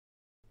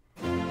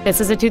This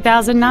is a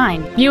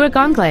 2009 Buick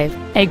Enclave,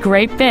 a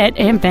great fit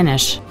and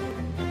finish.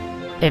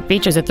 It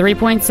features a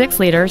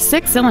 3.6-liter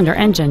six-cylinder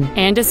engine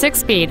and a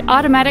 6-speed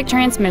automatic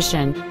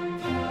transmission.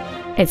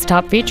 Its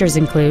top features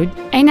include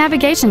a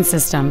navigation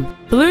system,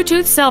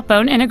 Bluetooth cell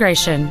phone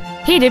integration,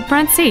 heated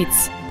front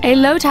seats, a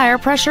low tire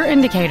pressure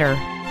indicator,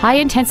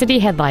 high-intensity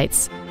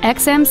headlights,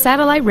 XM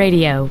satellite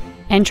radio,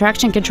 and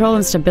traction control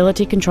and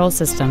stability control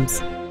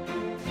systems.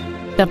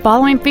 The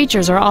following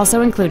features are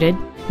also included: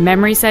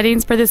 memory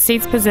settings for the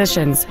seat's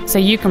positions so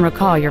you can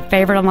recall your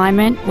favorite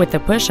alignment with the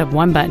push of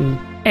one button,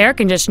 air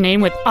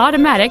conditioning with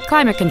automatic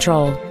climate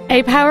control,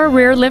 a power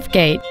rear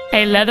liftgate,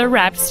 a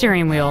leather-wrapped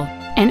steering wheel,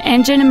 an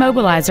engine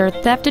immobilizer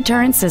theft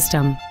deterrent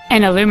system,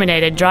 an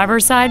illuminated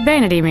driver's side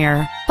vanity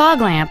mirror,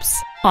 fog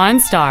lamps,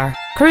 OnStar,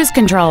 cruise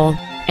control,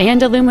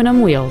 and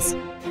aluminum wheels.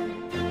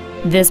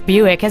 This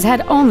Buick has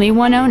had only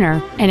one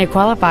owner, and it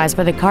qualifies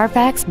for the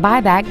Carfax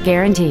buyback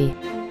guarantee.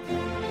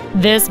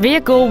 This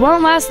vehicle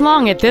won't last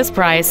long at this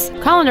price.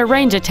 Call and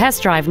arrange a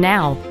test drive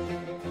now.